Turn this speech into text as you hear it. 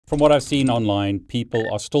From what I've seen online, people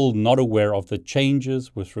are still not aware of the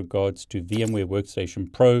changes with regards to VMware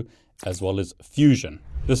Workstation Pro as well as Fusion.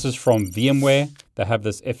 This is from VMware. They have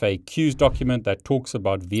this FAQs document that talks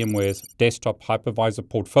about VMware's desktop hypervisor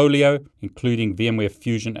portfolio, including VMware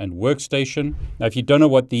Fusion and Workstation. Now, if you don't know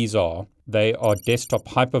what these are, they are desktop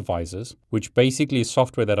hypervisors, which basically is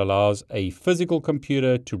software that allows a physical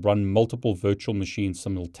computer to run multiple virtual machines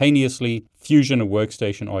simultaneously. Fusion and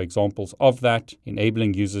Workstation are examples of that,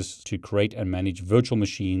 enabling users to create and manage virtual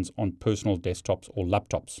machines on personal desktops or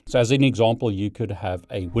laptops. So as an example, you could have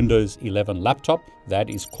a Windows 11 laptop that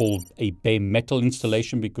is called a bare metal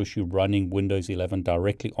installation because you're running Windows 11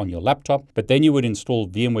 directly on your laptop. But then you would install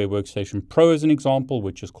VMware Workstation Pro as an example,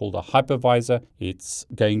 which is called a hypervisor. It's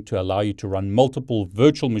going to allow you to run multiple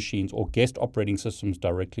virtual machines or guest operating systems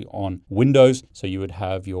directly on Windows. So you would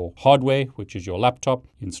have your hardware, which is your laptop,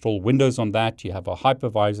 install Windows on that. You have a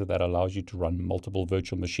hypervisor that allows you to run multiple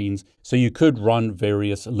virtual machines. So you could run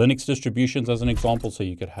various Linux distributions as an example. So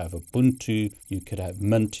you could have Ubuntu, you could have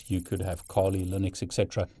Mint, you could have Kali, Linux,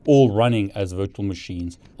 etc., all running as virtual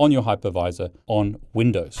machines on your hypervisor on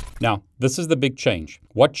Windows. Now, this is the big change.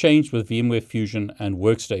 What changed with VMware Fusion and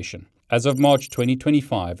Workstation? As of March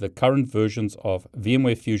 2025, the current versions of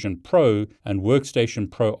VMware Fusion Pro and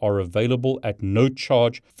Workstation Pro are available at no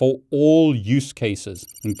charge for all use cases,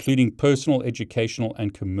 including personal, educational,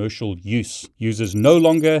 and commercial use. Users no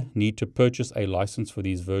longer need to purchase a license for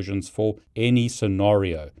these versions for any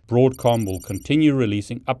scenario. Broadcom will continue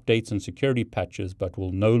releasing updates and security patches, but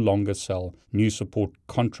will no longer sell new support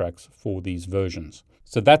contracts for these versions.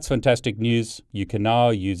 So that's fantastic news. You can now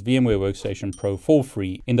use VMware Workstation Pro for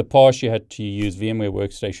free. In the past, you had to use VMware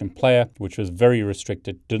Workstation Player, which was very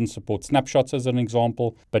restricted, didn't support snapshots as an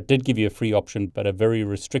example, but did give you a free option, but a very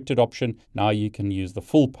restricted option. Now you can use the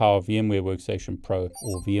full power of VMware Workstation Pro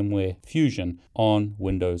or VMware Fusion on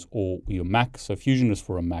Windows or your Mac. So Fusion is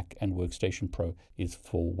for a Mac and Workstation Pro is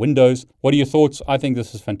for Windows. What are your thoughts? I think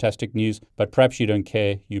this is fantastic news, but perhaps you don't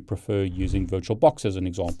care. You prefer using VirtualBox as an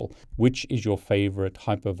example. Which is your favorite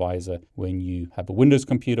hypervisor when you have a Windows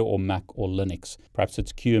computer or Mac or Linux? Perhaps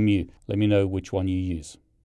it's QEMU. Let me know which one you use.